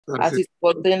as it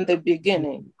was in the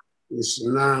beginning, is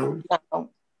now, now,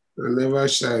 and never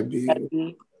shall be. and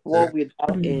be world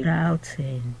without end. Without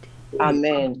end.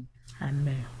 Amen.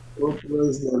 Amen. Oh,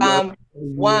 praise the Lord. Psalm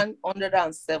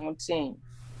 117.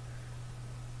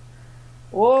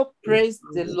 Oh, praise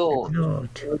the Lord, Lord,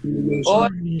 all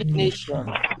ye nations,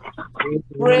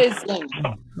 praise him,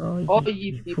 all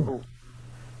ye people,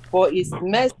 for his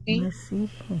mercy,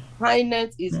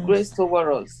 kindness is grace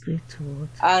toward us,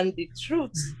 and the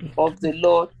truth of the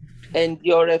Lord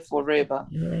endureth forever.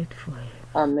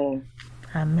 Amen.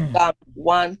 Amen. Psalm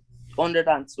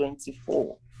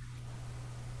 124.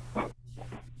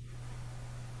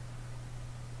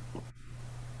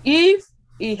 If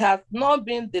it had not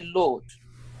been the Lord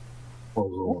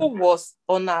who was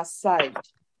on our side,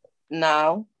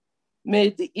 now may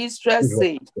the Israel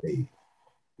say,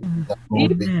 if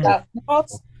it had not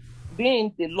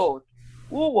been the Lord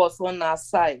who was on our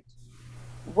side,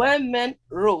 when men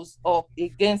rose up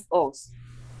against us,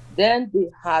 then they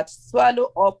had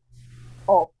swallowed up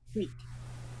quick.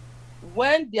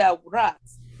 When their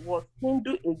wrath was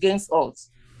kindled against us,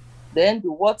 then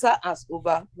the water has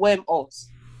overwhelmed us,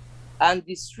 and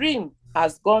the stream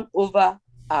has gone over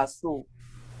our soul.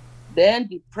 Then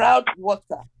the proud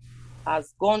water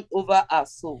has gone over our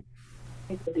soul.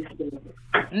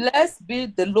 Blessed be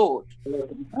the Lord,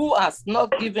 who has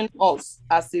not given us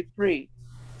as a prey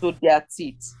to their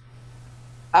teeth.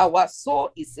 Our soul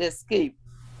is escaped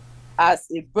as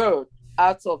a bird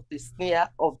out of the snare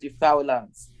of the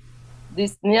fowlers. The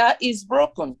snare is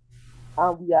broken,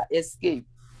 and we are escaped.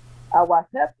 Our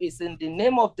help is in the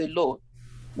name of the Lord,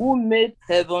 who made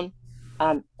heaven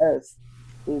and earth.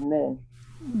 Amen.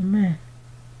 Amen.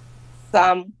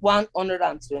 Psalm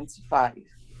 125.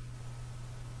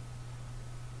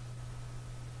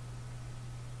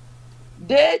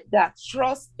 They that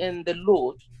trust in the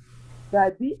Lord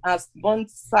shall be as Mount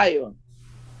Zion,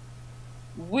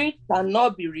 which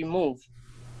cannot be removed,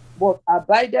 but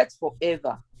abideth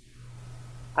forever.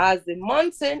 As the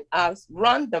mountain has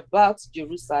round about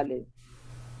Jerusalem,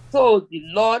 so the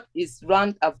Lord is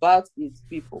round about his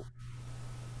people,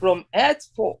 from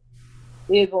henceforth,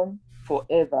 even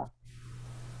forever.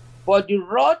 For the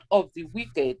rod of the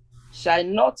wicked shall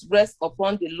not rest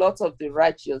upon the lot of the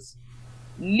righteous,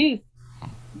 lest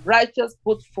righteous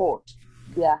put forth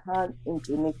their hand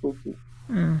into iniquity.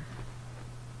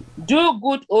 Do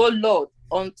good, O Lord,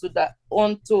 unto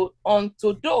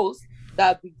those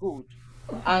that be good,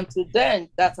 and to them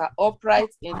that are upright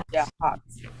in their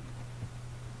hearts.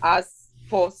 As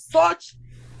for such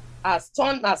as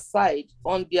turn aside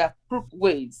on their crooked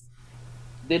ways,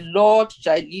 the Lord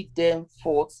shall lead them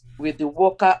forth with the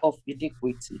worker of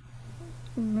iniquity.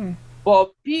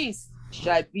 But peace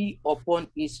shall be upon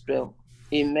Israel.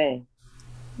 Amen.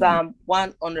 Psalm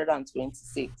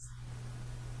 126.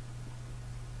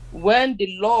 When the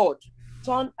Lord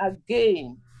turned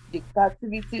again the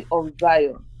captivity of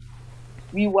Zion,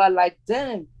 we were like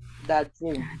them that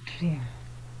dream.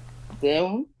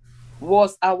 Then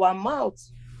was our mouth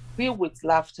filled with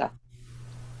laughter,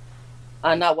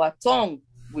 and our tongue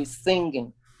with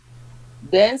singing.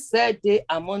 Then said they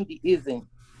among the heathen,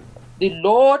 the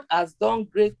Lord has done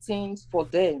great things for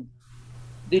them.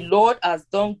 The Lord has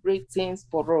done great things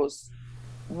for us.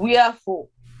 Wherefore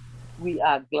we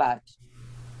are glad.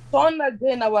 Turn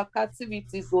again our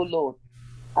captivities, O Lord,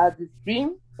 as the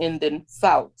stream in the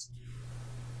south.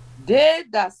 They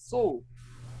that sow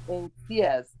in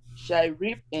tears shall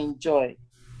reap in joy.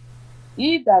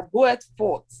 He that goeth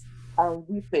forth and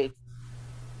weepeth,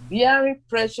 bearing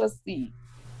precious seed,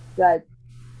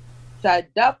 shall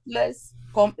doubtless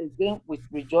come again with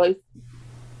rejoicing.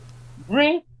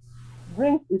 Bring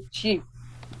his sheep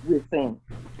with him.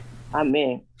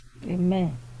 Amen.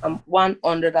 Amen.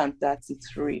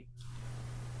 133.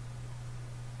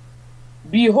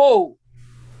 Behold,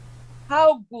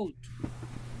 how good,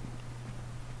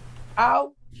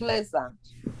 how pleasant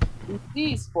it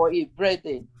is for a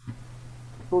brethren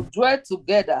to dwell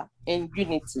together in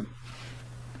unity.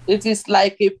 It is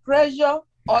like a pressure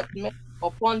ointment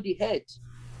upon the head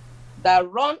that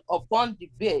run upon the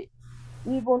bed,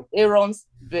 even Aaron's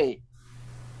bed,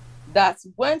 that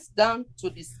went down to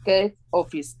the skirt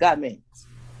of his garment,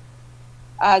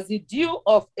 as the dew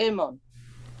of Ammon,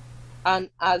 and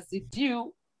as the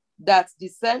dew that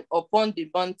descend upon the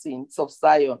mountains of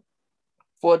Zion.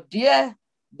 For there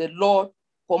the Lord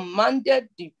commanded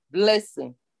the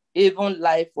blessing, even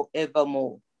life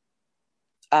forevermore.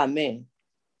 Amen.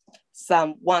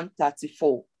 Psalm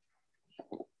 134.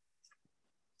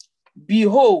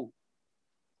 Behold,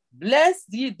 bless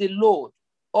ye the Lord,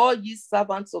 all ye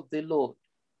servants of the Lord,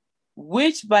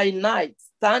 which by night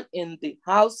stand in the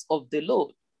house of the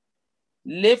Lord.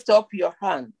 Lift up your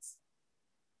hands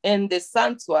in the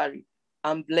sanctuary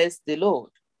and bless the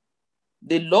Lord.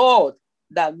 The Lord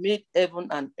that made heaven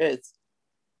and earth,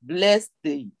 bless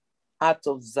thee out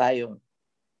of Zion.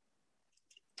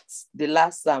 The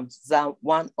last Psalm, Psalm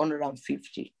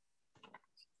 150.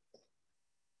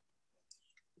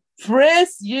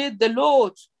 Praise ye the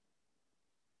Lord.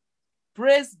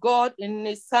 Praise God in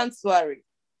his sanctuary.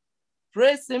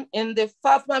 Praise him in the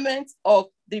firmament of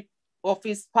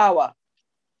his power.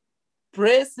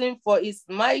 Praise him for his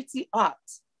mighty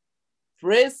acts.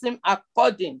 Praise him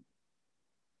according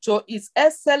to his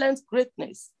excellent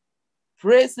greatness.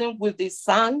 Praise him with the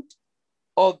sound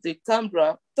of the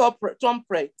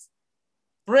trumpet.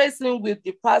 Praise him with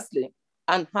the parsley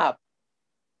and harp.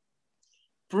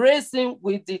 Praise him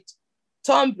with the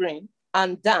tambourine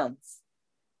and dance.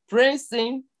 Praise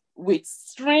him with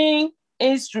string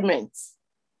instruments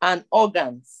and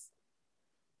organs.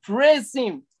 Praise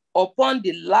him upon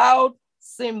the loud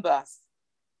cymbals.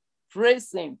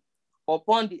 Praise him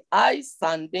upon the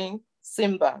high-sounding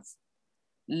cymbals.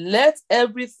 Let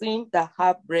everything that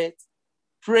hath breath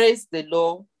praise the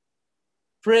Lord.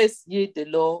 Praise ye the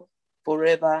Lord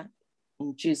forever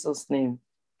in Jesus' name.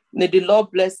 May the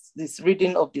Lord bless this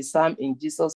reading of the psalm in Jesus'